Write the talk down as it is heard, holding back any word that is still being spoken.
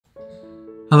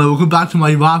Hello, welcome back to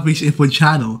my Rock Beach Info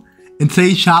channel. In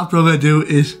today's chapter, what I'm going to do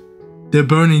is the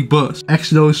burning bush.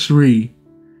 Exodus 3.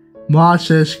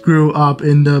 Moses grew up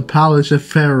in the palace of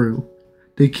Pharaoh,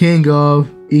 the king of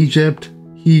Egypt.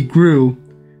 He grew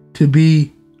to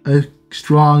be a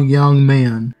strong young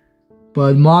man.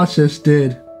 But Moses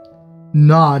did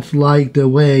not like the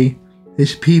way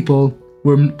his people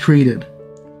were treated.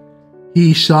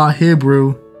 He saw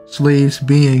Hebrew slaves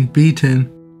being beaten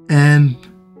and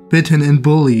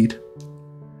bullied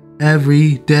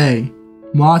every day.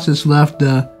 Moses left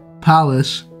the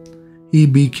palace. He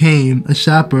became a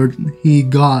shepherd. He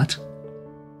got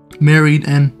married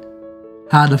and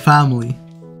had a family.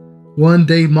 One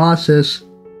day Moses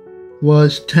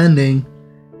was tending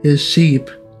his sheep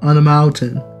on a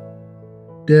mountain.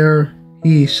 There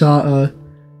he saw a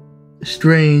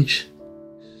strange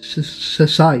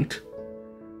sight.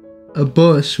 A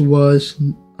bush was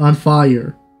on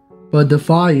fire, but the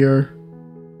fire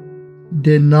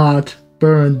did not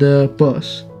burn the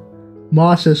bush.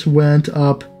 Moses went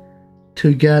up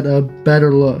to get a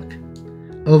better look.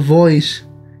 A voice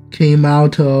came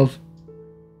out of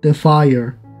the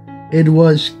fire. It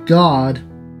was God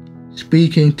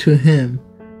speaking to him.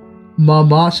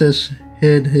 Moses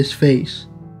hid his face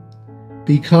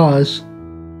because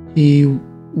he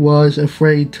was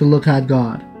afraid to look at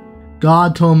God.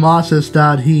 God told Moses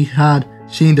that he had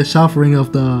seen the suffering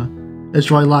of the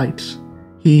Israelites.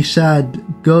 He said,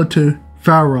 "Go to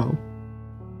Pharaoh.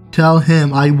 Tell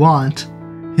him I want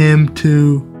him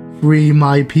to free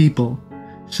my people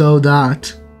so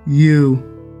that you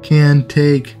can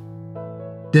take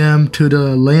them to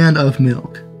the land of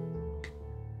milk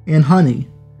and honey,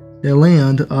 the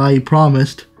land I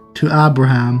promised to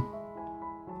Abraham,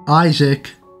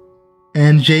 Isaac,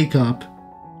 and Jacob."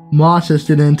 Moses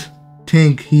didn't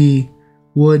think he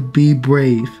would be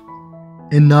brave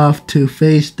enough to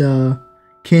face the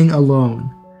king alone.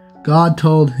 God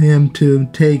told him to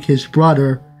take his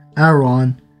brother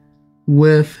Aaron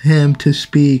with him to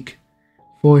speak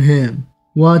for him.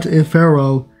 "What if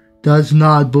Pharaoh does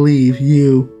not believe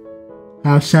you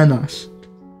have sent us?"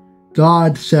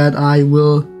 God said, "I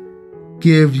will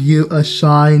give you a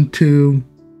sign to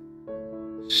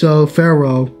show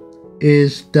Pharaoh.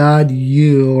 Is that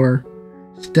your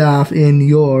staff in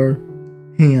your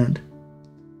hand?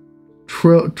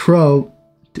 Throw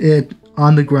it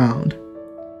on the ground."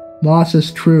 Moses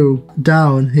threw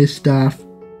down his staff.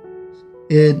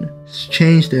 It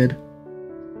changed it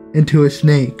into a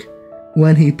snake.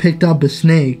 When he picked up the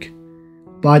snake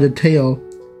by the tail,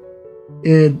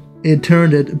 it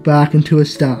turned it back into a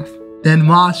staff. Then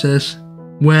Moses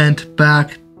went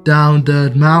back down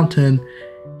the mountain.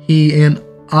 He and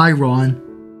Aaron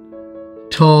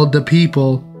told the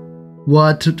people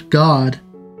what God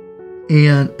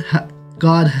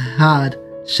had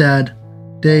said.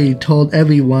 They told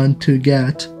everyone to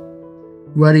get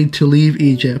ready to leave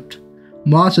Egypt.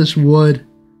 Moses would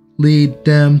lead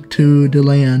them to the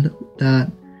land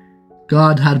that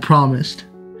God had promised.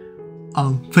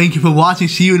 Thank you for watching.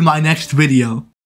 See you in my next video.